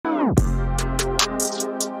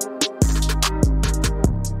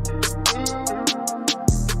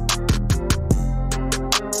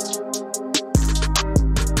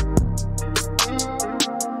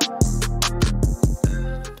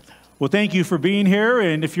Well, thank you for being here,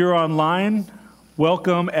 and if you're online,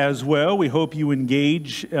 welcome as well. We hope you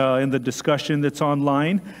engage in the discussion that's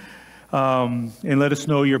online, and let us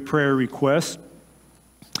know your prayer requests.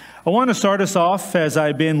 I want to start us off, as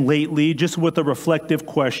I've been lately, just with a reflective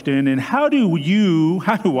question, and how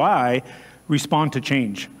do I respond to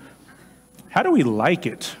change? How do we like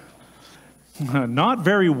it? Not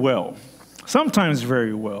very well. Sometimes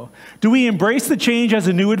very well. Do we embrace the change as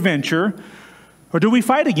a new adventure, or do we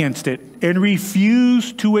fight against it and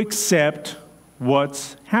refuse to accept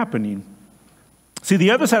what's happening? See,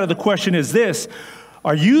 the other side of the question is this: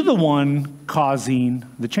 are you the one causing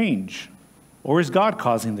the change, or is God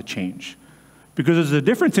causing the change? Because there's a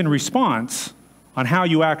difference in response on how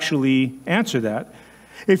you actually answer that.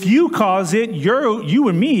 If you cause it, you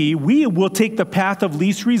and me, we will take the path of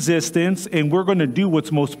least resistance, and we're going to do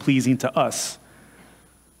what's most pleasing to us.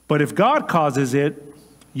 But if God causes it,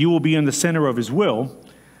 you will be in the center of his will,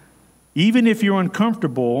 even if you're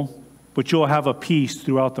uncomfortable, but you'll have a peace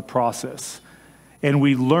throughout the process. And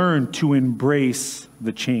we learn to embrace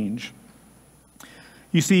the change.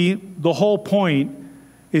 You see, the whole point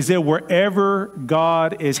is that wherever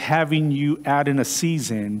God is having you at in a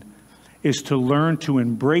season is to learn to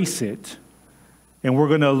embrace it. And we're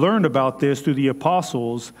going to learn about this through the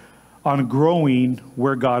apostles on growing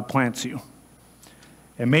where God plants you.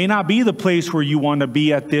 It may not be the place where you want to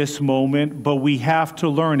be at this moment, but we have to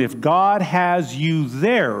learn. If God has you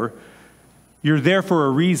there, you're there for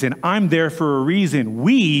a reason. I'm there for a reason.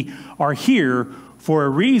 We are here for a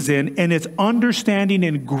reason, and it's understanding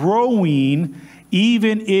and growing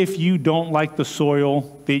even if you don't like the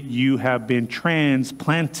soil that you have been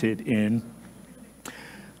transplanted in.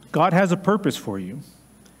 God has a purpose for you.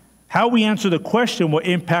 How we answer the question will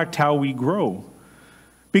impact how we grow.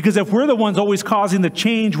 Because if we're the ones always causing the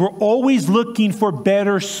change, we're always looking for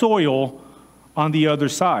better soil on the other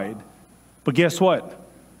side. But guess what?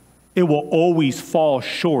 It will always fall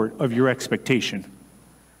short of your expectation.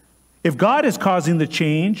 If God is causing the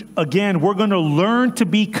change, again, we're going to learn to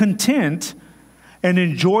be content and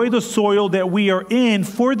enjoy the soil that we are in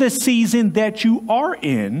for the season that you are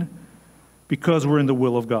in, because we're in the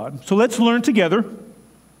will of God. So let's learn together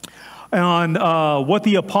on what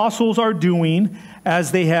the apostles are doing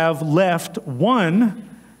as they have left one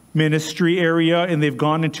ministry area and they've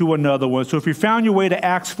gone into another one. So if you found your way to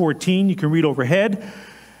Acts 14, you can read overhead.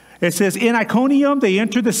 It says, in Iconium, they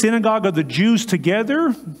entered the synagogue of the Jews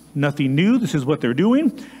together. Nothing new. This is what they're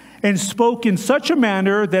doing. And spoke in such a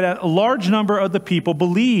manner that a large number of the people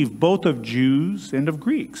believed, both of Jews and of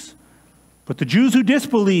Greeks. But the Jews who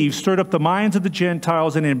disbelieved stirred up the minds of the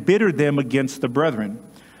Gentiles and embittered them against the brethren.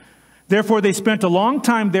 Therefore, they spent a long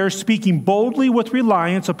time there, speaking boldly with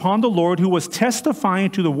reliance upon the Lord, who was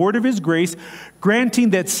testifying to the word of his grace, granting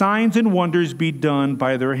that signs and wonders be done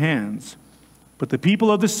by their hands. But the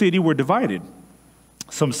people of the city were divided.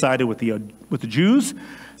 Some sided with the Jews,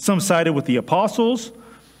 some sided with the apostles.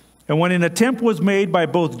 And when an attempt was made by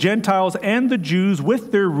both Gentiles and the Jews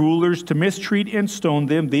with their rulers to mistreat and stone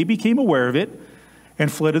them, they became aware of it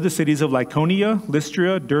and fled to the cities of Lycaonia,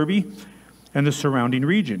 Lystra, Derbe, and the surrounding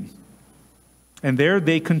region. And there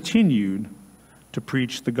they continued to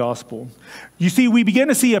preach the gospel. You see, we begin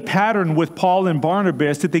to see a pattern with Paul and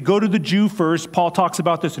Barnabas that they go to the Jew first. Paul talks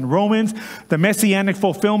about this in Romans. The messianic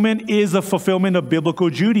fulfillment is a fulfillment of biblical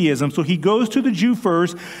Judaism. So he goes to the Jew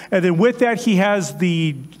first, and then with that he has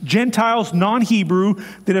the Gentiles, non-Hebrew,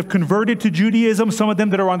 that have converted to Judaism. Some of them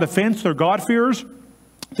that are on the fence, they're God-fearers.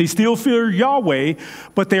 They still fear Yahweh,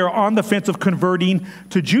 but they are on the fence of converting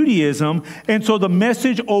to Judaism. And so the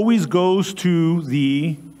message always goes to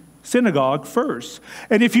the synagogue first.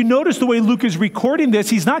 And if you notice the way Luke is recording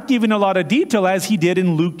this, he's not giving a lot of detail as he did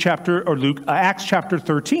in Acts chapter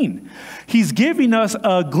 13. He's giving us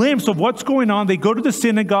a glimpse of what's going on. They go to the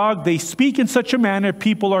synagogue, they speak in such a manner,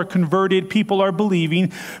 people are converted, people are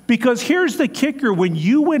believing. Because here's the kicker: when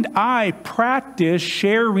you and I practice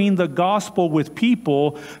sharing the gospel with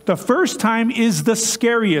people, the first time is the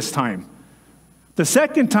scariest time. The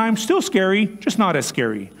second time, still scary, just not as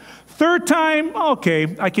scary. Third time,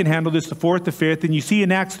 okay, I can handle this. The fourth, the fifth. And you see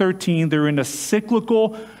in Acts 13, they're in a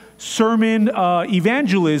cyclical sermon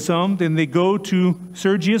evangelism. Then they go to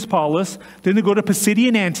Sergius Paulus. Then they go to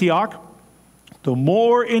Pisidian Antioch. The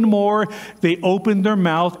more and more they open their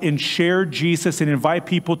mouth and share Jesus and invite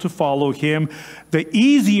people to follow him, the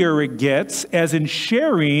easier it gets. As in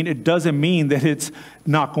sharing, it doesn't mean that it's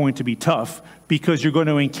not going to be tough, because you're going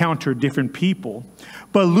to encounter different people.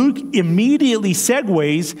 But Luke immediately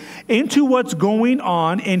segues into what's going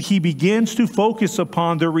on, and he begins to focus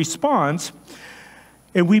upon their response.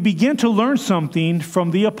 And we begin to learn something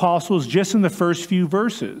from the apostles just in the first few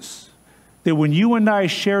verses. that when you and I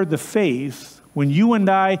share the faith, when you and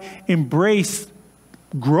I embrace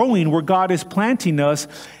growing where God is planting us,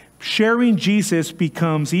 sharing Jesus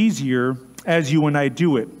becomes easier as you and I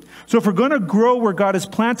do it. So if we're going to grow where God has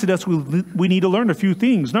planted us, we need to learn a few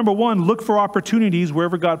things. Number one, look for opportunities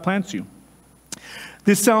wherever God plants you.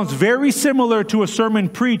 This sounds very similar to a sermon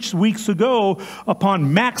preached weeks ago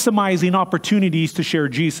upon maximizing opportunities to share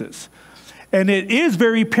Jesus. And it is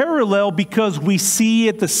very parallel because we see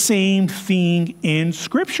it the same thing in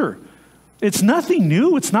Scripture. It's nothing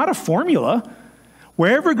new. It's not a formula.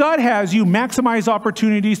 Wherever God has you, maximize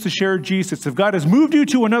opportunities to share Jesus. If God has moved you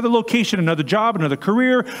to another location, another job, another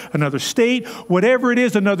career, another state, whatever it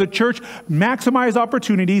is, another church, maximize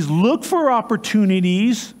opportunities. Look for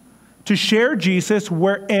opportunities to share Jesus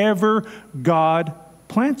wherever God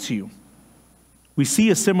plants you. We see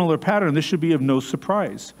a similar pattern. This should be of no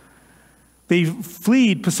surprise. They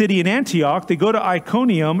fled Pisidian Antioch. They go to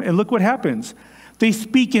Iconium, and look what happens. They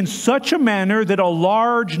speak in such a manner that a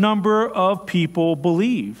large number of people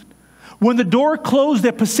believed. When the door closed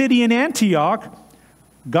at Pisidian Antioch,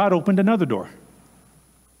 God opened another door.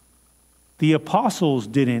 The apostles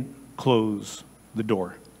didn't close the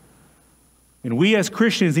door. And we as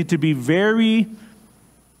Christians need to be very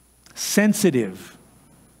sensitive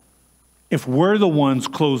if we're the ones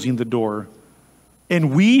closing the door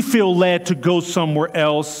and we feel led to go somewhere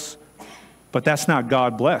else, but that's not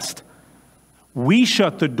God blessed. We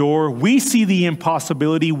shut the door, we see the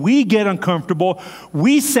impossibility, we get uncomfortable,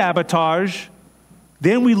 we sabotage,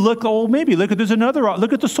 then we look, maybe look at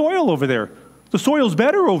look at the soil over there. The soil's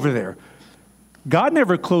better over there. God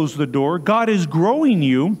never closed the door. God is growing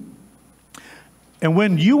you. And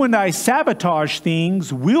when you and I sabotage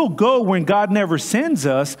things, we'll go when God never sends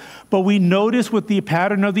us. But we notice with the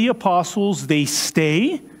pattern of the apostles, they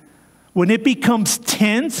stay. When it becomes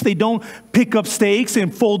tense, they don't pick up stakes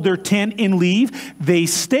and fold their tent and leave. They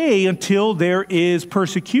stay until there is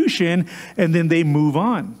persecution, and then they move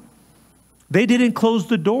on. They didn't close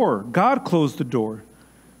the door. God closed the door.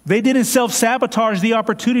 They didn't self-sabotage the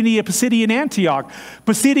opportunity at Pisidian Antioch.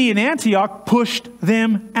 Pisidian Antioch pushed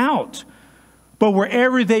them out. But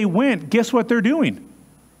wherever they went, guess what they're doing?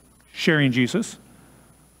 Sharing Jesus.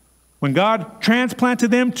 When God transplanted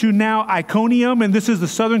them to now Iconium, and this is the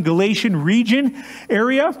southern Galatian region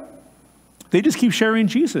area, they just keep sharing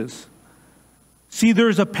Jesus. See,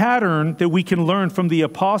 there's a pattern that we can learn from the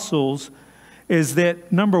apostles is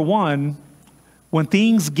that, number one, when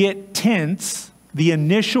things get tense, the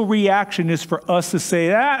initial reaction is for us to say,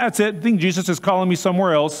 that's it, I think Jesus is calling me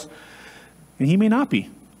somewhere else. And he may not be.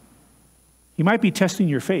 He might be testing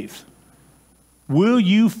your faith. Will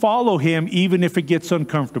you follow him even if it gets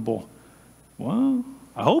uncomfortable? Well,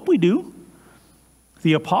 I hope we do.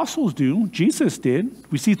 The apostles do. Jesus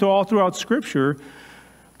did. We see all throughout Scripture.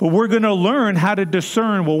 But we're going to learn how to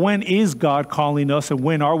discern, well, when is God calling us and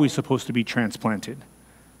when are we supposed to be transplanted?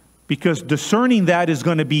 Because discerning that is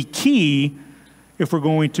going to be key if we're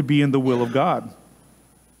going to be in the will of God.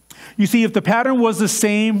 You see, if the pattern was the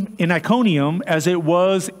same in Iconium as it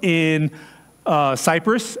was in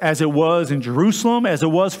Cyprus, as it was in Jerusalem, as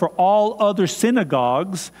it was for all other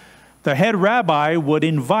synagogues, the head rabbi would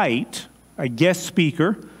invite a guest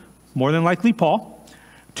speaker, more than likely Paul,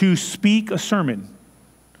 to speak a sermon.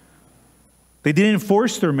 They didn't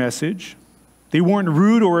force their message. They weren't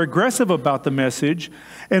rude or aggressive about the message.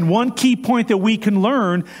 And one key point that we can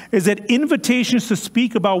learn is that invitations to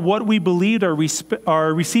speak about what we believed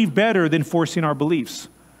are received better than forcing our beliefs.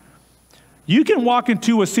 You can walk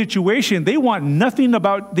into a situation, they don't want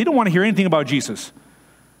to hear anything about Jesus.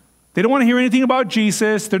 They don't want to hear anything about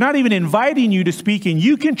Jesus. They're not even inviting you to speak, and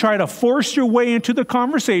you can try to force your way into the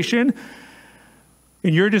conversation,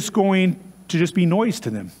 and you're just going to just be noise to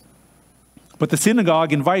them. But the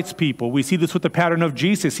synagogue invites people. We see this with the pattern of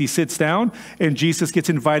Jesus. He sits down, and Jesus gets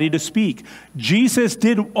invited to speak. Jesus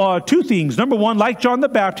did two things. Number one, like John the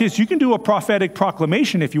Baptist, you can do a prophetic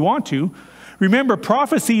proclamation if you want to. Remember,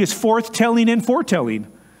 prophecy is forthtelling and foretelling.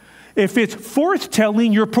 If it's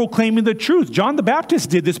forthtelling, you're proclaiming the truth. John the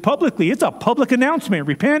Baptist did this publicly. It's a public announcement.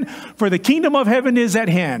 Repent, for the kingdom of heaven is at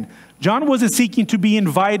hand. John wasn't seeking to be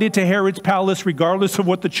invited to Herod's palace regardless of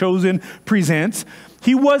what the chosen presents.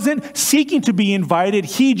 He wasn't seeking to be invited.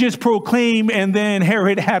 He just proclaimed, and then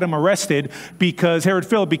Herod had him arrested because Herod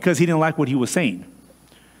failed because he didn't like what he was saying.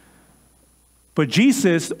 But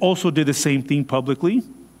Jesus also did the same thing publicly.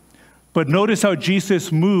 But notice how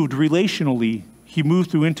Jesus moved relationally. He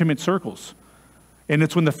moved through intimate circles. And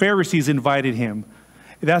it's when the Pharisees invited him.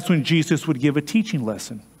 That's when Jesus would give a teaching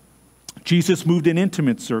lesson. Jesus moved in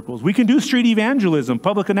intimate circles. We can do street evangelism,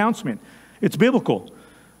 public announcement. It's biblical.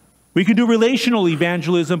 We can do relational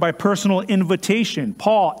evangelism by personal invitation.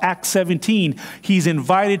 Paul, Acts 17, he's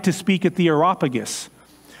invited to speak at the Areopagus.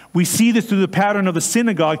 We see this through the pattern of the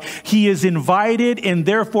synagogue. He is invited, and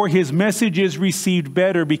therefore his message is received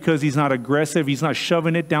better because he's not aggressive. He's not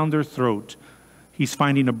shoving it down their throat. He's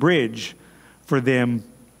finding a bridge for them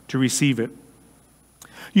to receive it.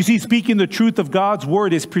 You see, speaking the truth of God's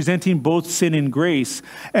word is presenting both sin and grace.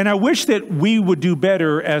 And I wish that we would do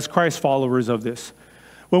better as Christ followers of this.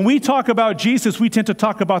 When we talk about Jesus, we tend to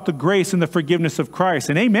talk about the grace and the forgiveness of Christ.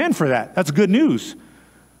 And amen for that. That's good news.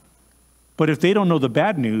 But if they don't know the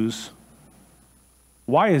bad news,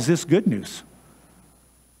 why is this good news?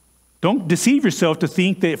 Don't deceive yourself to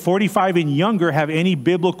think that 45 and younger have any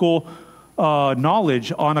biblical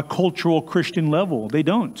knowledge on a cultural Christian level. They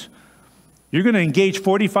don't. You're going to engage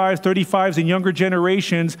 45s, 35s, and younger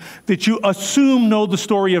generations that you assume know the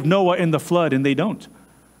story of Noah and the flood, and they don't.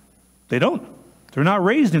 They don't. They're not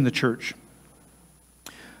raised in the church.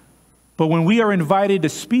 But when we are invited to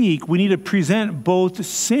speak, we need to present both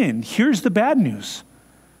sin. Here's the bad news.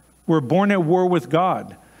 We're born at war with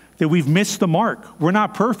God, that we've missed the mark. We're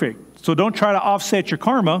not perfect. So don't try to offset your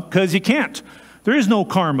karma, because you can't. There is no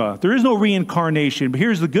karma. There is no reincarnation. But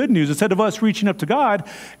here's the good news. Instead of us reaching up to God,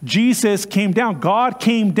 Jesus came down. God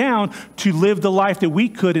came down to live the life that we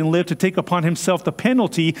couldn't live, to take upon himself the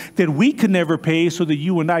penalty that we could never pay so that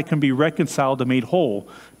you and I can be reconciled and made whole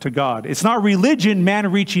to God. It's not religion,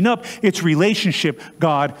 man reaching up. It's relationship,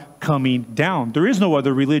 God coming down. There is no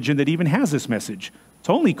other religion that even has this message. It's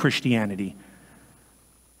only Christianity.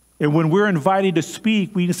 And when we're invited to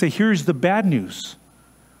speak, we can say, here's the bad news.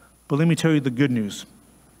 But let me tell you the good news.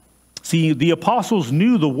 See, the apostles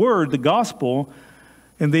knew the word, the gospel,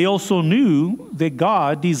 and they also knew that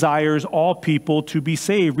God desires all people to be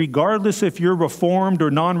saved, regardless if you're reformed or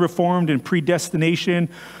non-reformed in predestination,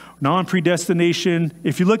 non-predestination.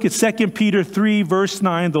 If you look at 2 Peter 3, verse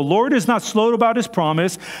 9, the Lord is not slow about his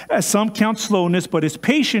promise, as some count slowness, but is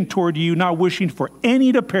patient toward you, not wishing for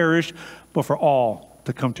any to perish, but for all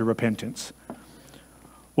to come to repentance.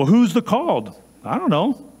 Well, who's the called? I don't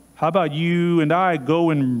know. How about you and I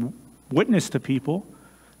go and witness to people,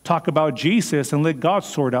 talk about Jesus, and let God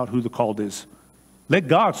sort out who the called is? Let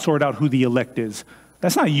God sort out who the elect is.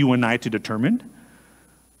 That's not you and I to determine.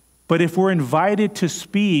 But if we're invited to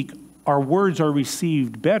speak, our words are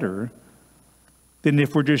received better than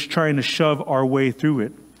if we're just trying to shove our way through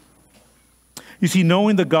it. You see,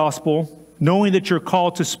 knowing the gospel, knowing that you're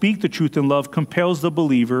called to speak the truth in love, compels the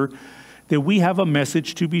believer that we have a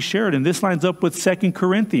message to be shared. And this lines up with 2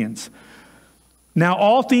 Corinthians. Now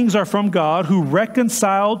all things are from God, who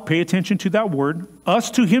reconciled, pay attention to that word, us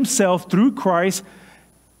to himself through Christ,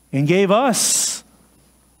 and gave us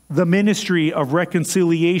the ministry of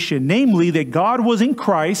reconciliation. Namely, that God was in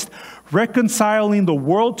Christ, reconciling the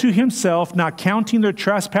world to himself, not counting their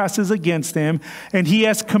trespasses against them, and he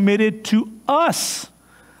has committed to us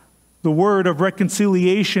the word of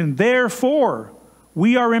reconciliation. Therefore,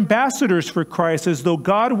 we are ambassadors for Christ, as though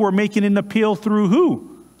God were making an appeal through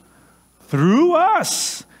who? Through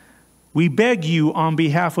us. We beg you on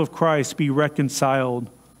behalf of Christ, be reconciled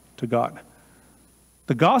to God.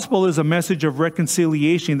 The gospel is a message of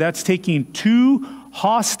reconciliation. That's taking two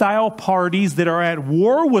hostile parties that are at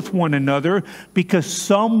war with one another because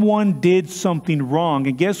someone did something wrong.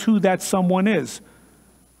 And guess who that someone is?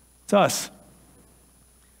 It's us.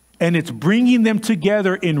 And it's bringing them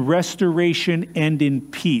together in restoration and in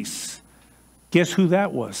peace. Guess who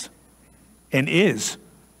that was and is?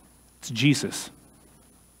 It's Jesus.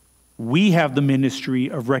 We have the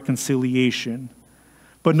ministry of reconciliation.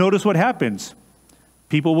 But notice what happens.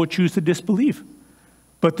 People will choose to disbelieve.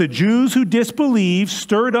 But the Jews who disbelieved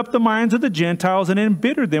stirred up the minds of the Gentiles and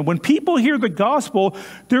embittered them. When people hear the gospel,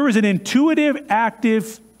 there is an intuitive,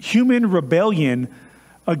 active human rebellion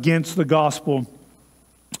against the gospel.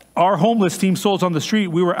 Our homeless team, Souls on the Street,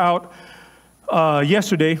 we were out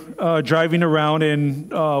yesterday driving around,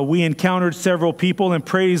 and we encountered several people, and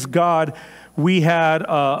praise God, we had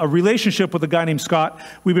a relationship with a guy named Scott.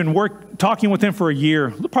 We've been talking with him for a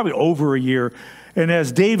year, probably over a year. And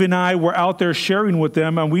as Dave and I were out there sharing with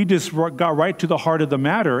them, and we just got right to the heart of the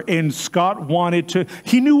matter. And Scott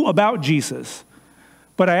he knew about Jesus.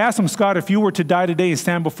 But I asked him, Scott, if you were to die today and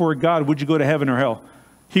stand before God, would you go to heaven or hell?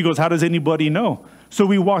 He goes, how does anybody know? So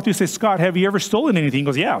we walked through and said, Scott, have you ever stolen anything? He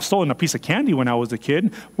goes, yeah, I've stolen a piece of candy when I was a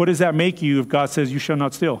kid. What does that make you if God says you shall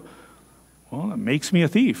not steal? Well, it makes me a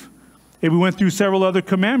thief. And we went through several other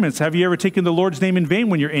commandments. Have you ever taken the Lord's name in vain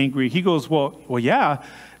when you're angry? He goes, well, yeah.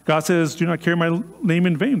 God says, do not carry my name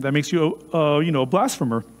in vain. That makes you, a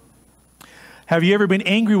blasphemer. Have you ever been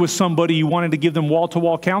angry with somebody you wanted to give them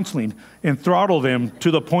wall-to-wall counseling and throttle them to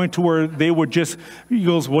the point to where they would just, he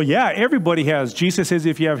goes, well, yeah, everybody has. Jesus says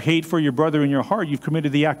if you have hate for your brother in your heart, you've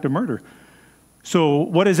committed the act of murder. So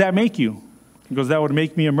what does that make you? He goes, that would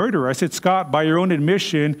make me a murderer. I said, Scott, by your own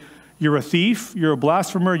admission, you're a thief, you're a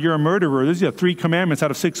blasphemer, you're a murderer. These are 3 commandments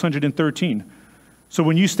out of 613. So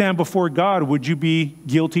when you stand before God, would you be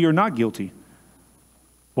guilty or not guilty?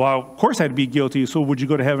 Well, of course I'd be guilty, so would you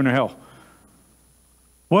go to heaven or hell?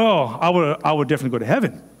 Well, I would definitely go to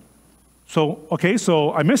heaven. So, okay,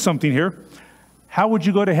 so I missed something here. How would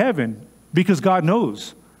you go to heaven? Because God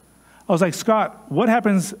knows. I was like, Scott, what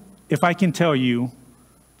happens if I can tell you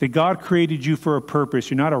that God created you for a purpose?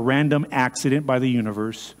 You're not a random accident by the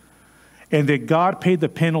universe. And that God paid the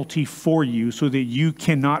penalty for you so that you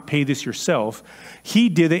cannot pay this yourself. He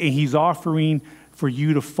did it, and he's offering for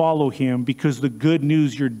you to follow him, because the good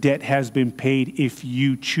news, your debt has been paid if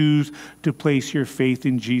you choose to place your faith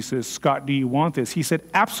in Jesus. Scott, do you want this? He said,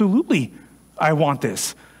 absolutely, I want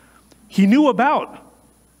this. He knew about,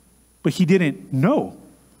 but he didn't know.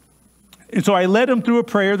 And so I led him through a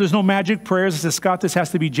prayer. There's no magic prayers. I said, Scott, this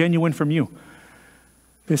has to be genuine from you.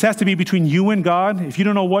 This has to be between you and God. If you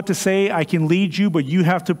don't know what to say, I can lead you, but you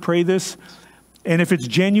have to pray this. And if it's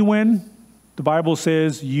genuine, the Bible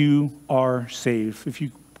says you are saved. If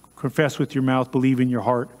you confess with your mouth, believe in your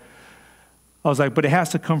heart. I was like, but it has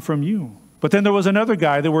to come from you. But then there was another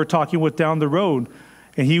guy that we're talking with down the road,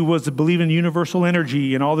 and he was believing in universal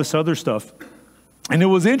energy and all this other stuff. And it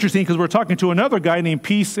was interesting because we're talking to another guy named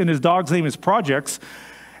Peace, and his dog's name is Projects.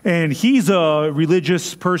 And he's a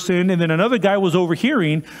religious person, and then another guy was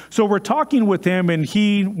overhearing. So we're talking with him, and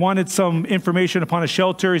he wanted some information upon a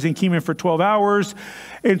shelter. He's in Kingman for 12 hours.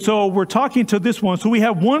 And so we're talking to this one. So we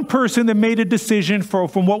have one person that made a decision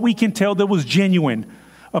from what we can tell that was genuine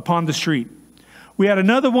upon the street. We had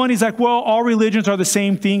another one. He's like, well, all religions are the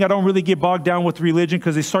same thing. I don't really get bogged down with religion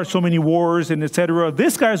because they start so many wars and etc.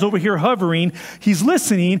 This guy's over here hovering. He's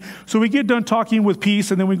listening. So we get done talking with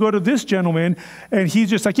Peace, and then we go to this gentleman, and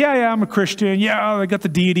he's just like, yeah, I'm a Christian. Yeah, I got the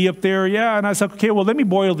deity up there. Yeah. And I was like, okay, well, let me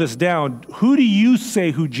boil this down. Who do you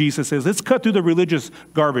say who Jesus is? Let's cut through the religious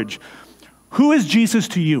garbage. Who is Jesus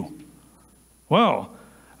to you? Well,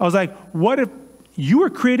 I was like, what if you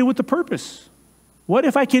were created with a purpose? What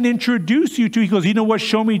if I can introduce you to, he goes, you know what,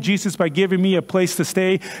 show me Jesus by giving me a place to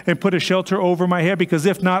stay and put a shelter over my head, because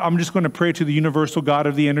if not, I'm just going to pray to the universal God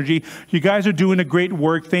of the energy. You guys are doing a great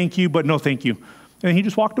work, thank you, but no thank you. And he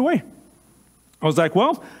just walked away. I was like,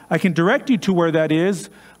 well, I can direct you to where that is,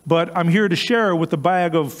 but I'm here to share with a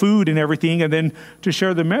bag of food and everything, and then to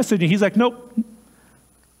share the message. And he's like, nope,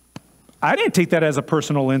 I didn't take that as a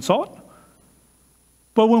personal insult.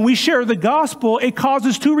 But when we share the gospel, it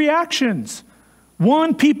causes 2 reactions.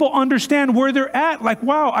 One, people understand where they're at. Like,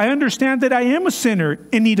 wow, I understand that I am a sinner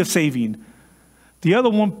in need of saving. The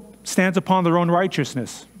other one stands upon their own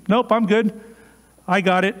righteousness. Nope, I'm good. I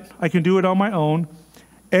got it. I can do it on my own.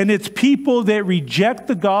 And it's people that reject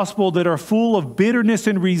the gospel, that are full of bitterness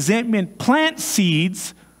and resentment, plant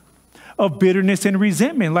seeds of bitterness and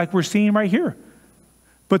resentment, like we're seeing right here.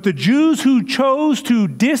 But the Jews who chose to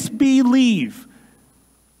disbelieve,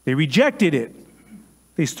 they rejected it.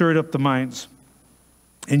 They stirred up the minds.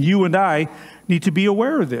 And you and I need to be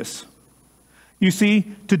aware of this. You see,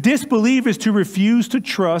 to disbelieve is to refuse to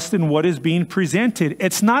trust in what is being presented.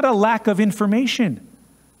 It's not a lack of information.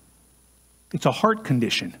 It's a heart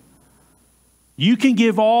condition. You can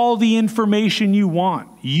give all the information you want.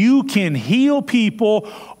 You can heal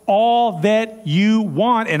people all that you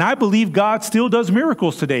want. And I believe God still does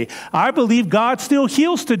miracles today. I believe God still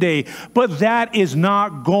heals today. But that is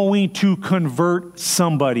not going to convert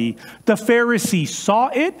somebody. The Pharisees saw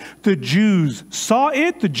it. The Jews saw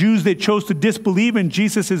it. The Jews that chose to disbelieve in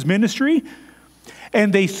Jesus' ministry.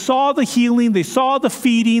 And they saw the healing, they saw the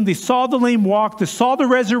feeding, they saw the lame walk, they saw the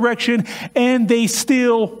resurrection, and they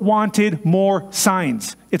still wanted more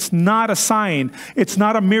signs. It's not a sign. It's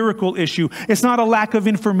not a miracle issue. It's not a lack of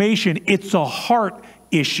information. It's a heart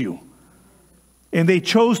issue. And they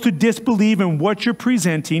chose to disbelieve in what you're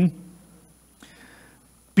presenting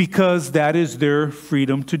because that is their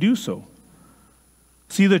freedom to do so.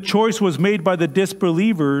 See, the choice was made by the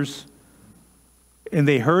disbelievers. And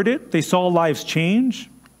they heard it, they saw lives change,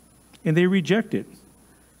 and they reject it.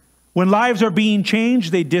 When lives are being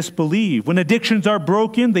changed, they disbelieve. When addictions are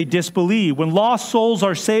broken, they disbelieve. When lost souls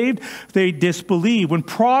are saved, they disbelieve. When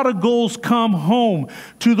prodigals come home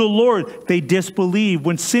to the Lord, they disbelieve.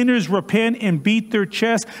 When sinners repent and beat their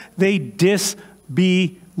chest, they disbelieve.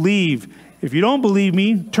 If you don't believe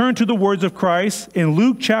me, turn to the words of Christ in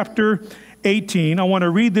Luke chapter 18. I want to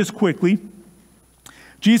read this quickly.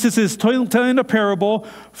 Jesus is telling a parable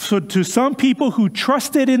to some people who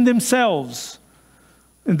trusted in themselves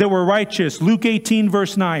and they were righteous. Luke 18,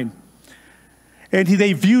 verse 9. And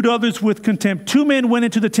they viewed others with contempt. 2 men went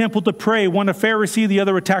into the temple to pray, one a Pharisee, the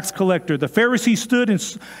other a tax collector. The Pharisee stood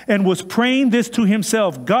and was praying this to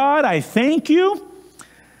himself: God, I thank you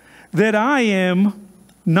that I am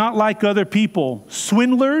not like other people,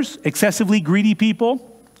 swindlers, excessively greedy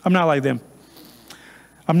people. I'm not like them.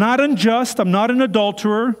 I'm not unjust. I'm not an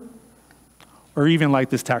adulterer, or even like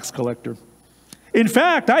this tax collector. In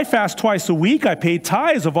fact, I fast twice a week. I pay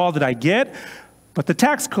tithes of all that I get. But the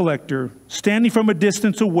tax collector, standing from a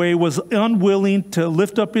distance away, was unwilling to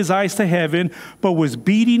lift up his eyes to heaven, but was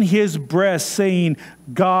beating his breast, saying,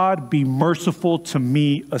 God, be merciful to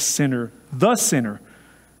me, a sinner, the sinner.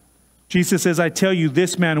 Jesus says, I tell you,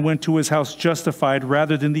 this man went to his house justified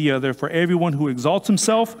rather than the other. For everyone who exalts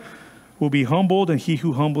himself will be humbled, and he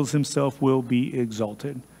who humbles himself will be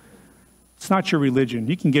exalted. It's not your religion.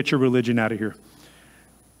 You can get your religion out of here.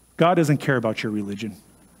 God doesn't care about your religion.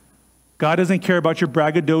 God doesn't care about your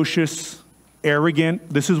braggadocious, arrogant,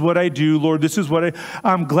 this is what I do, Lord, this is what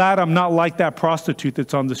I'm glad I'm not like that prostitute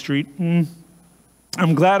that's on the street.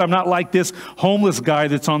 I'm glad I'm not like this homeless guy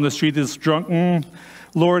that's on the street that's drunk.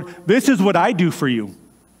 Lord, this is what I do for you.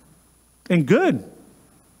 And good.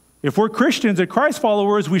 If we're Christians and Christ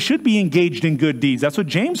followers, we should be engaged in good deeds. That's what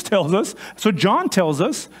James tells us. That's what John tells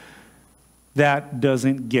us. That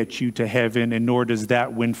doesn't get you to heaven, and nor does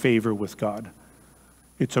that win favor with God.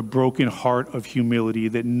 It's a broken heart of humility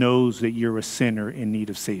that knows that you're a sinner in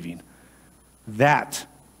need of saving. That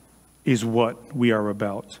is what we are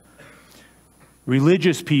about.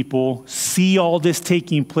 Religious people see all this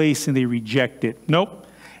taking place and they reject it. Nope,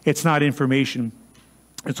 it's not information.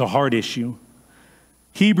 It's a heart issue.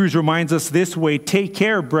 Hebrews reminds us this way: take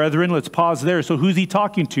care, brethren. Let's pause there. So who's he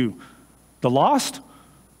talking to? The lost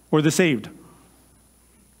or the saved?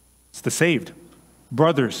 It's the saved.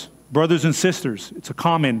 Brothers and sisters. It's a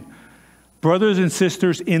common. Brothers and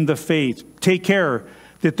sisters in the faith. Take care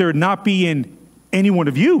that there not be in any one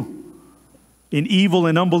of you an evil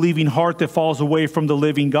and unbelieving heart that falls away from the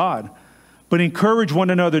living God. But encourage one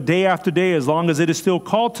another day after day, as long as it is still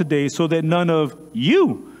called today, so that none of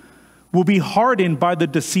you will be hardened by the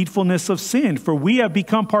deceitfulness of sin. For we have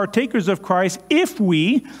become partakers of Christ if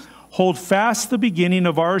we hold fast the beginning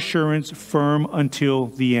of our assurance firm until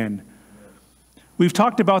the end. We've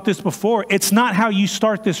talked about this before. It's not how you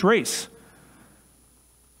start this race.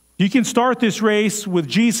 You can start this race with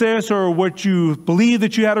Jesus or what you believe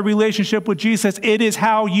that you had a relationship with Jesus. It is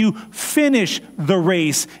how you finish the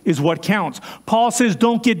race is what counts. Paul says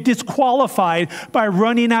don't get disqualified by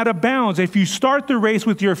running out of bounds. If you start the race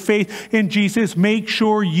with your faith in Jesus, make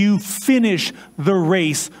sure you finish the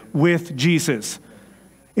race with Jesus.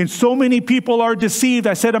 And so many people are deceived.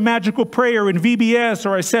 I said a magical prayer in VBS,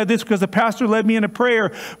 or I said this because the pastor led me in a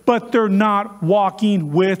prayer, but they're not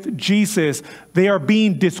walking with Jesus. They are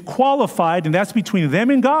being disqualified, and that's between them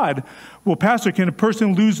and God. Well, pastor, can a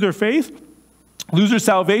person lose their faith, lose their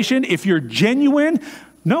salvation? If you're genuine,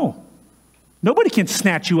 no. Nobody can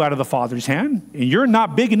snatch you out of the Father's hand, and you're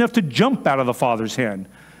not big enough to jump out of the Father's hand.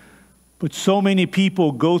 But so many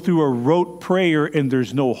people go through a rote prayer and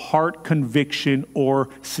there's no heart conviction or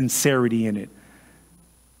sincerity in it.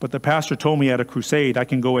 But the pastor told me at a crusade, I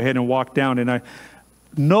can go ahead and walk down, and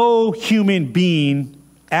no human being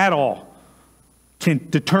at all can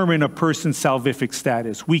determine a person's salvific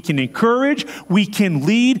status. We can encourage, we can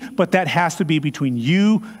lead, but that has to be between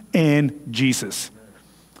you and Jesus.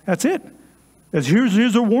 That's it.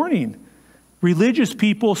 Here's a warning. Religious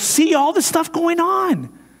people see all this stuff going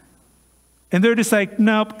on, and they're just like,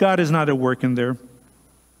 nope, God is not at work in there.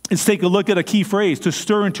 Let's take a look at a key phrase: to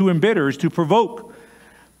stir and to embitter is to provoke.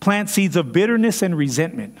 Plant seeds of bitterness and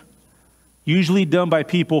resentment, usually done by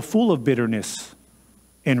people full of bitterness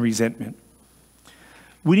and resentment.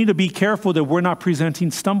 We need to be careful that we're not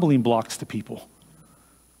presenting stumbling blocks to people,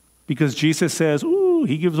 because Jesus says,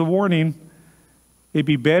 he gives a warning. It'd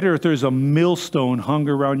be better if there's a millstone hung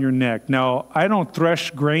around your neck. Now, I don't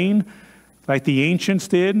thresh grain like the ancients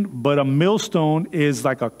did, but a millstone is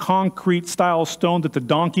like a concrete style stone that the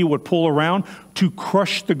donkey would pull around to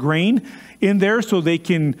crush the grain in there so they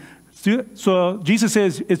can. So Jesus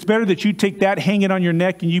says it's better that you take that, hang it on your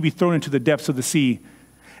neck, and you be thrown into the depths of the sea,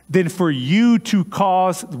 than for you to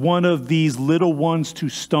cause one of these little ones to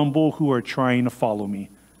stumble who are trying to follow me.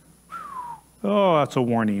 Oh, that's a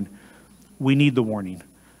warning. We need the warning.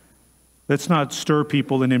 Let's not stir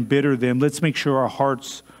people and embitter them. Let's make sure our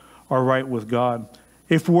hearts are right with God.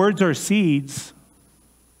 If words are seeds,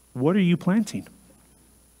 what are you planting?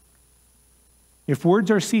 If words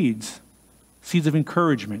are seeds, seeds of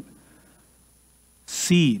encouragement,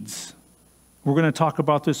 seeds. We're going to talk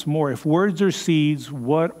about this more. If words are seeds,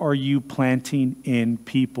 what are you planting in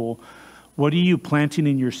people? What are you planting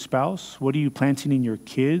in your spouse? What are you planting in your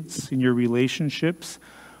kids, in your relationships?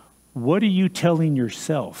 What are you telling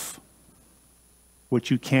yourself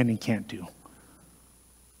what you can and can't do?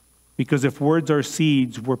 Because if words are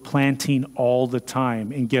seeds, we're planting all the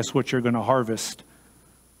time. And guess what you're going to harvest?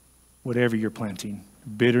 Whatever you're planting.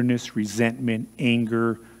 Bitterness, resentment,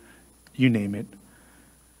 anger, you name it.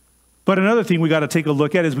 But another thing we got to take a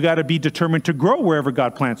look at is we got to be determined to grow wherever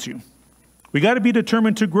God plants you. We got to be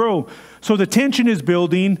determined to grow. So the tension is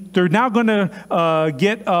building. They're now going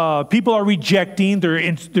to people are rejecting.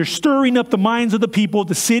 They're stirring up the minds of the people.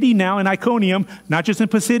 The city now in Iconium, not just in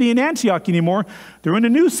Pisidian Antioch anymore. They're in a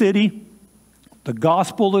new city. The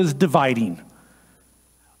gospel is dividing.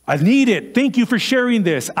 I need it. Thank you for sharing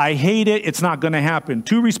this. I hate it. It's not going to happen.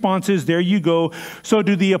 2 responses. There you go. So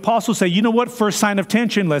do the apostles say, you know what? First sign of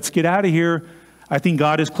tension. Let's get out of here. I think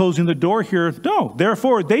God is closing the door here. No.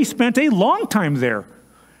 Therefore, they spent a long time there,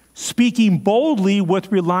 speaking boldly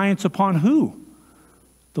with reliance upon who?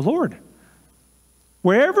 The Lord.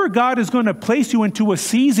 Wherever God is going to place you into a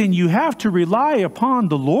season, you have to rely upon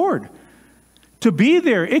the Lord. To be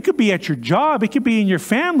there, it could be at your job, it could be in your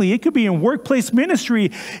family, it could be in workplace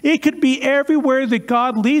ministry, it could be everywhere that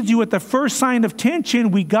God leads you. At the first sign of tension,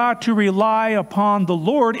 we got to rely upon the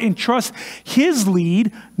Lord and trust His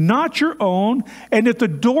lead, not your own. And if the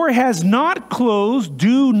door has not closed,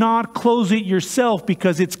 do not close it yourself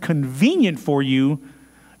because it's convenient for you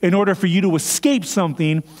in order for you to escape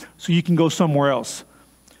something so you can go somewhere else.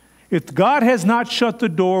 If God has not shut the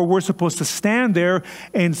door, we're supposed to stand there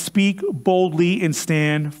and speak boldly and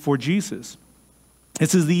stand for Jesus.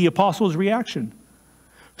 This is the apostles' reaction.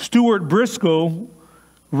 Stuart Briscoe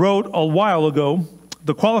wrote a while ago,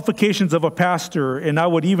 the qualifications of a pastor, and I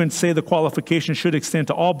would even say the qualification should extend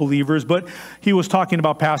to all believers, but he was talking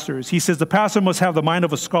about pastors. He says the pastor must have the mind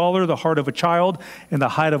of a scholar, the heart of a child, and the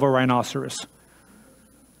height of a rhinoceros.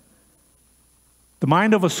 The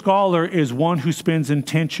mind of a scholar is one who spends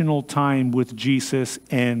intentional time with Jesus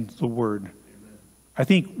and the Word. Amen. I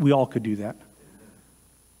think we all could do that.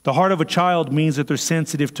 The heart of a child means that they're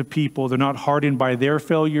sensitive to people. They're not hardened by their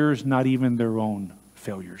failures, not even their own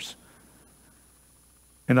failures.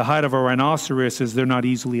 And the height of a rhinoceros is they're not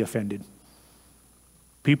easily offended.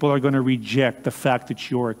 People are going to reject the fact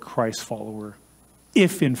that you're a Christ follower,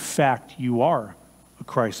 if in fact you are a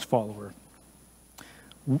Christ follower.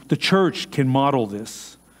 The church can model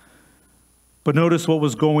this. But notice what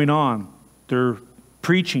was going on. They're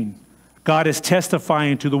preaching. God is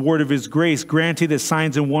testifying to the word of His grace, granting that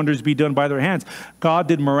signs and wonders be done by their hands. God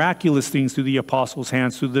did miraculous things through the apostles'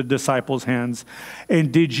 hands, through the disciples' hands.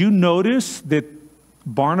 And did you notice that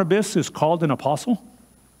Barnabas is called an apostle?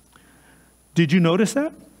 Did you notice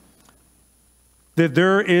that? That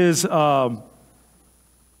there is...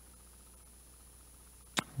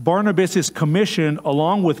 Barnabas is commissioned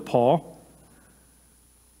along with Paul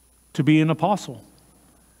to be an apostle.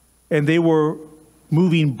 And they were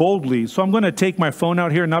moving boldly. So I'm going to take my phone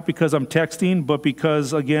out here, not because I'm texting, but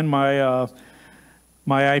because, again, my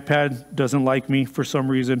iPad doesn't like me for some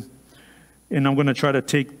reason. And I'm going to try to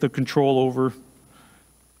take the control over.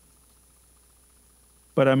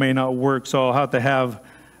 But I may not work, so I'll have to have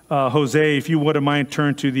Jose, if you wouldn't mind,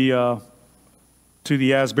 turn to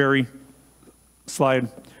the Asbury slide.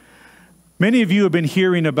 Many of you have been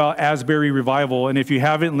hearing about Asbury Revival, and if you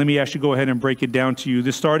haven't, let me actually go ahead and break it down to you.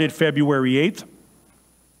 This started February 8th.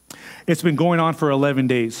 It's been going on for 11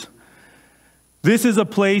 days. This is a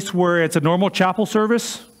place where it's a normal chapel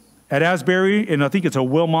service at Asbury, and I think it's a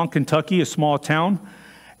Wilmont, Kentucky, a small town.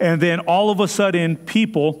 And then all of a sudden,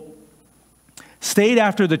 people stayed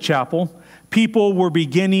after the chapel. People were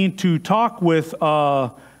beginning to talk with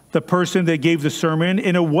the person that gave the sermon,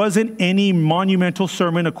 and it wasn't any monumental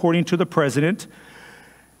sermon according to the president.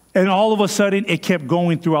 And all of a sudden, it kept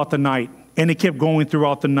going throughout the night, and it kept going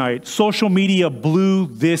throughout the night. Social media blew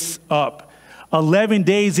this up. 11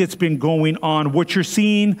 days it's been going on. What you're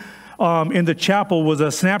seeing in the chapel was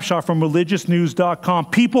a snapshot from religiousnews.com.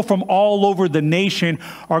 People from all over the nation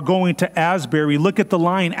are going to Asbury. Look at the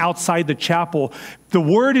line outside the chapel. The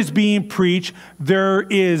word is being preached. There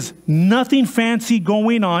is nothing fancy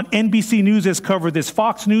going on. NBC News has covered this.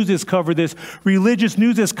 Fox News has covered this. Religious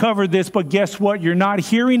News has covered this. But guess what? You're not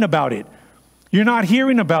hearing about it. You're not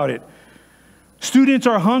hearing about it. Students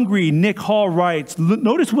are hungry, Nick Hall writes.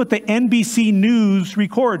 Notice what the NBC News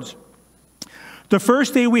records. The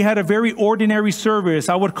first day we had a very ordinary service.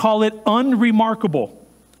 I would call it unremarkable.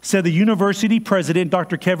 said the university president,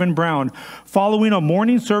 Dr. Kevin Brown. Following a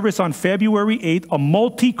morning service on February 8th, a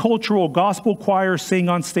multicultural gospel choir sang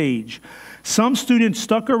on stage. Some students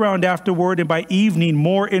stuck around afterward, and by evening,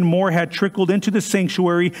 more and more had trickled into the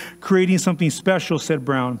sanctuary, creating something special, said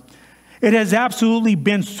Brown. It has absolutely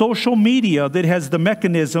been social media that has the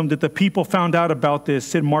mechanism that the people found out about this,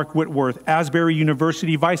 said Mark Whitworth, Asbury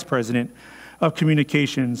University Vice President of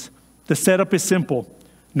Communications. The setup is simple.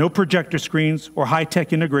 No projector screens or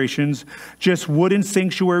high-tech integrations, just wooden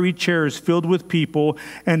sanctuary chairs filled with people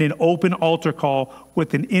and an open altar call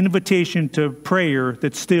with an invitation to prayer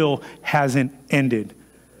that still hasn't ended.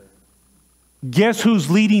 Guess who's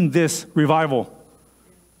leading this revival?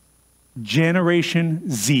 Generation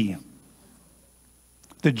Z.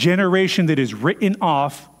 The generation that is written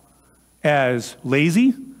off as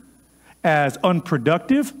lazy, as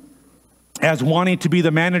unproductive, as wanting to be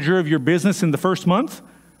the manager of your business in the first month.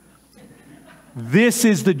 This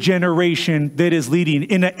is the generation that is leading.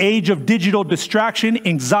 In an age of digital distraction,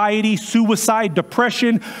 anxiety, suicide,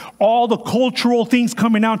 depression, all the cultural things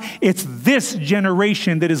coming out, it's this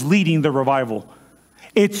generation that is leading the revival.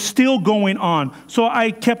 It's still going on. So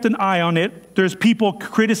I kept an eye on it. There's people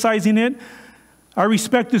criticizing it. I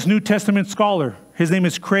respect this New Testament scholar. His name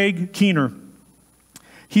is Craig Keener.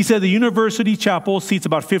 He said the university chapel seats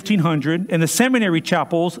about 1,500, and the seminary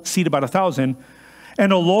chapels seat about 1,000.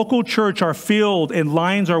 And a local church are filled and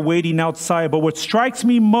lines are waiting outside. But what strikes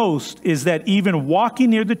me most is that even walking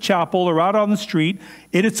near the chapel or out on the street,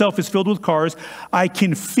 it itself is filled with cars, I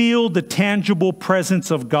can feel the tangible presence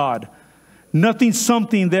of God. Not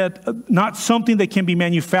something that can be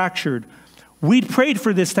manufactured. We prayed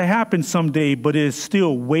for this to happen someday, but it is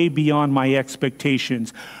still way beyond my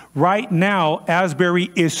expectations. Right now,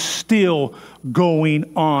 Asbury is still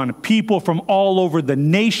going on. People from all over the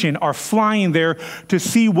nation are flying there to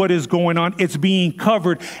see what is going on. It's being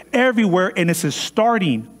covered everywhere, and this is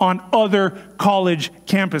starting on other college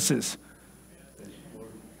campuses.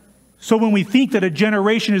 So when we think that a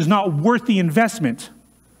generation is not worth the investment,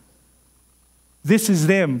 this is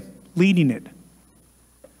them leading it.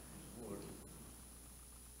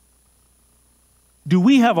 Do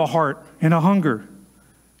we have a heart and a hunger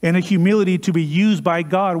and a humility to be used by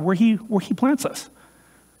God where He plants us?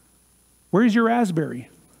 Where's your Asbury?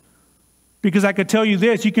 Because I could tell you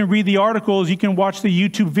this, you can read the articles, you can watch the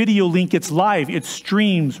YouTube video link, it's live, it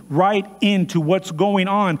streams right into what's going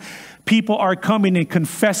on. People are coming and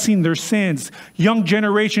confessing their sins. Young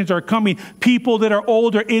generations are coming. People that are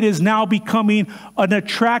older, it is now becoming an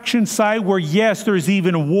attraction site where, yes, there's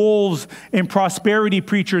even wolves and prosperity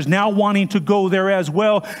preachers now wanting to go there as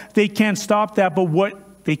well. They can't stop that, but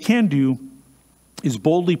what they can do is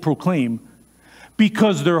boldly proclaim,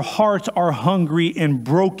 because their hearts are hungry and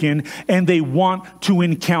broken and they want to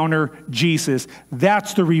encounter Jesus.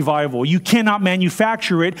 That's the revival. You cannot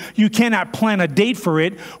manufacture it. You cannot plan a date for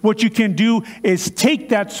it. What you can do is take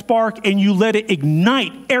that spark and you let it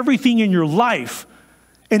ignite everything in your life,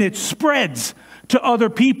 and it spreads to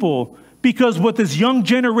other people. Because what this young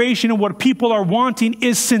generation and what people are wanting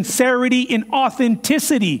is sincerity and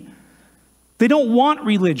authenticity. They don't want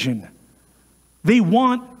religion. They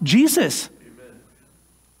want Jesus.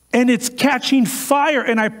 And it's catching fire,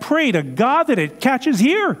 and I pray to God that it catches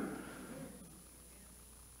here.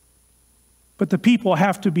 But the people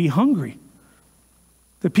have to be hungry.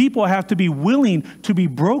 The people have to be willing to be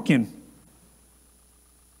broken.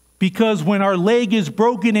 Because when our leg is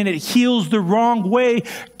broken and it heals the wrong way,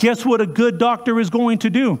 guess what a good doctor is going to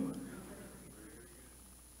do?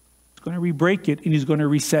 He's going to re-break it, and he's going to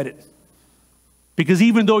reset it. Because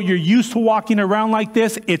even though you're used to walking around like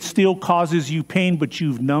this, it still causes you pain, but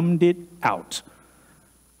you've numbed it out.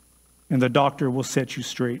 And the doctor will set you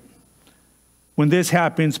straight. When this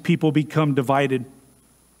happens, people become divided,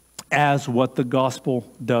 as what the gospel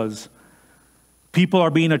does. People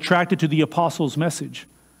are being attracted to the apostles' message.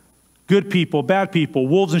 Good people, bad people,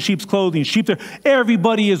 wolves in sheep's clothing, sheep there.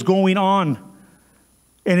 Everybody is going on.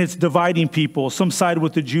 And it's dividing people. Some side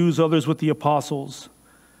with the Jews, others with the apostles.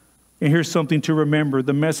 And here's something to remember.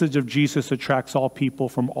 The message of Jesus attracts all people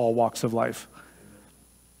from all walks of life.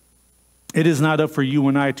 It is not up for you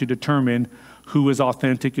and I to determine who is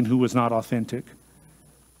authentic and who is not authentic.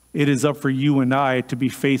 It is up for you and I to be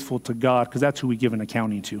faithful to God, because that's who we give an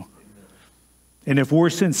accounting to. And if we're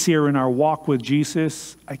sincere in our walk with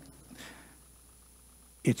Jesus,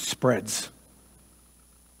 it spreads.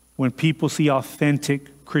 When people see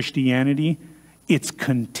authentic Christianity, it's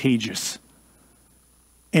contagious.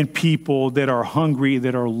 And people that are hungry,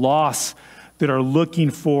 that are lost, that are looking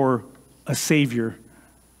for a Savior,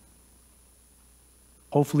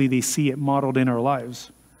 hopefully they see it modeled in our lives.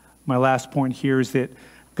 My last point here is that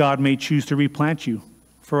God may choose to replant you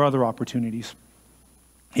for other opportunities.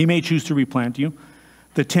 He may choose to replant you.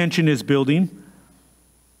 The tension is building.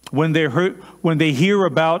 When they hear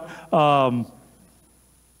about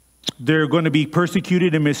they're going to be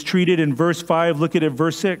persecuted and mistreated in verse 5, look at it,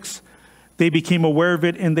 verse 6. They became aware of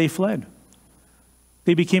it and they fled.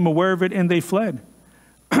 They became aware of it and they fled.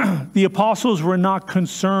 The apostles were not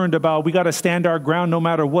concerned about, we got to stand our ground no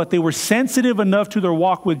matter what. They were sensitive enough to their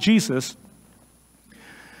walk with Jesus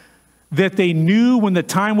that they knew when the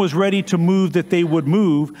time was ready to move that they would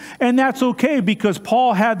move. And that's okay, because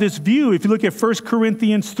Paul had this view. If you look at 1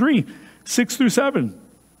 Corinthians 3, 6 through 7,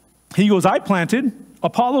 he goes, I planted,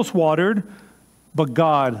 Apollos watered, but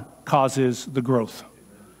God causes the growth.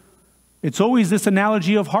 It's always this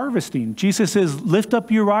analogy of harvesting. Jesus says, lift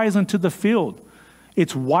up your eyes unto the field.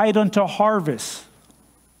 It's white unto harvest.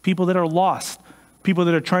 People that are lost, people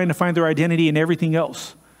that are trying to find their identity in everything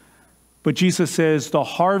else. But Jesus says, the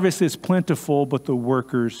harvest is plentiful, but the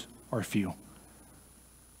workers are few.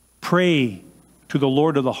 Pray to the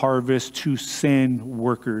Lord of the harvest to send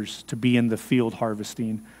workers to be in the field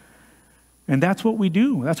harvesting. And that's what we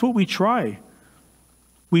do. That's what we try.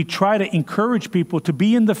 We try to encourage people to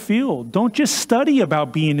be in the field. Don't just study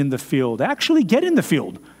about being in the field. Actually get in the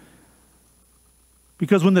field.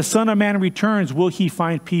 Because when the Son of Man returns, will he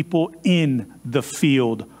find people in the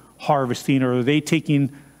field harvesting, or are they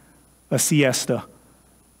taking a siesta?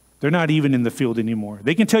 They're not even in the field anymore.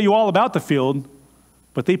 They can tell you all about the field,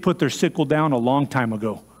 but they put their sickle down a long time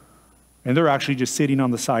ago. And they're actually just sitting on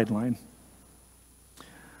the sideline.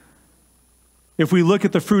 If we look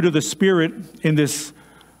at the fruit of the Spirit in this,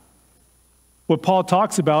 what Paul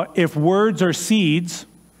talks about, if words are seeds,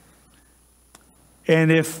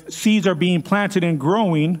 and if seeds are being planted and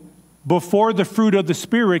growing, before the fruit of the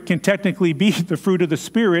Spirit can technically be the fruit of the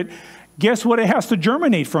Spirit, guess what it has to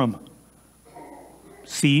germinate from?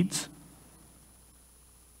 Seeds.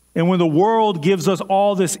 And when the world gives us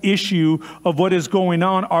all this issue of what is going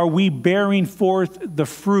on, are we bearing forth the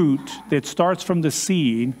fruit that starts from the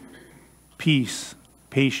seed? Peace,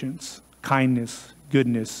 patience, kindness,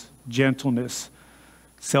 goodness, gentleness,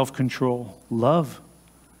 self-control, love.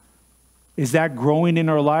 Is that growing in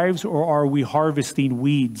our lives, or are we harvesting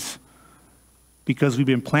weeds because we've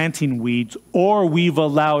been planting weeds, or we've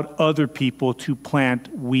allowed other people to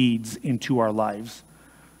plant weeds into our lives?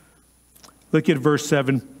 Look at verse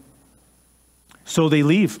 7. So they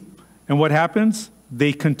leave. And what happens?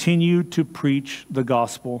 They continue to preach the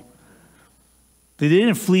gospel. They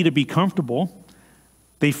didn't flee to be comfortable.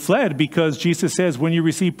 They fled because Jesus says, when you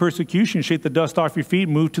receive persecution, shake the dust off your feet,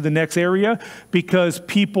 move to the next area, because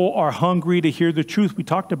people are hungry to hear the truth. We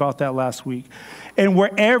talked about that last week. And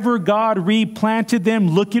wherever God replanted them,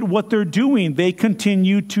 look at what they're doing. They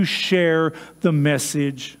continue to share the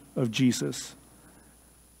message of Jesus.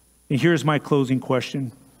 And here's my closing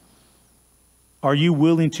question. Are you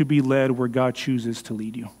willing to be led where God chooses to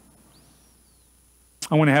lead you?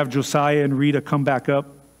 I want to have Josiah and Rita come back up.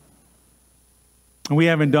 And we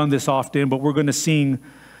haven't done this often, but we're going to sing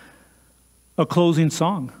a closing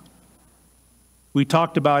song. We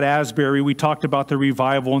talked about Asbury. We talked about the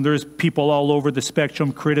revival. And there's people all over the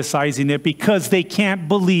spectrum criticizing it because they can't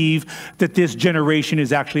believe that this generation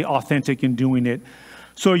is actually authentic in doing it.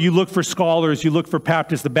 So you look for scholars, you look for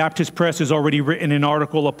Baptists. The Baptist Press has already written an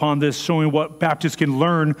article upon this showing what Baptists can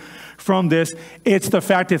learn from this. It's the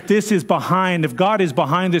fact if this is behind, if God is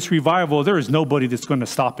behind this revival, there is nobody that's going to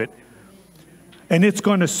stop it. And it's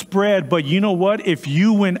going to spread. But you know what? If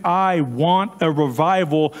you and I want a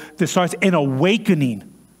revival that starts an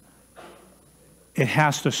awakening, it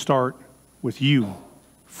has to start with you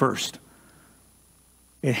first.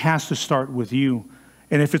 It has to start with you.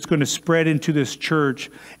 And if it's going to spread into this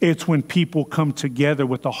church, it's when people come together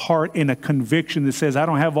with a heart and a conviction that says, I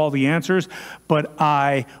don't have all the answers, but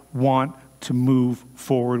I want to move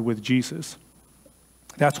forward with Jesus.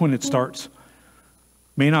 That's when it starts. It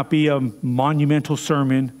may not be a monumental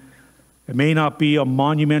sermon. It may not be a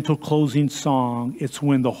monumental closing song. It's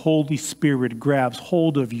when the Holy Spirit grabs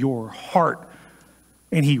hold of your heart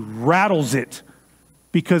and he rattles it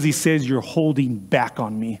because he says, you're holding back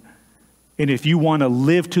on me. And if you want to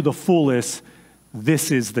live to the fullest, this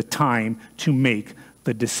is the time to make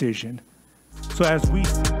the decision. So as we...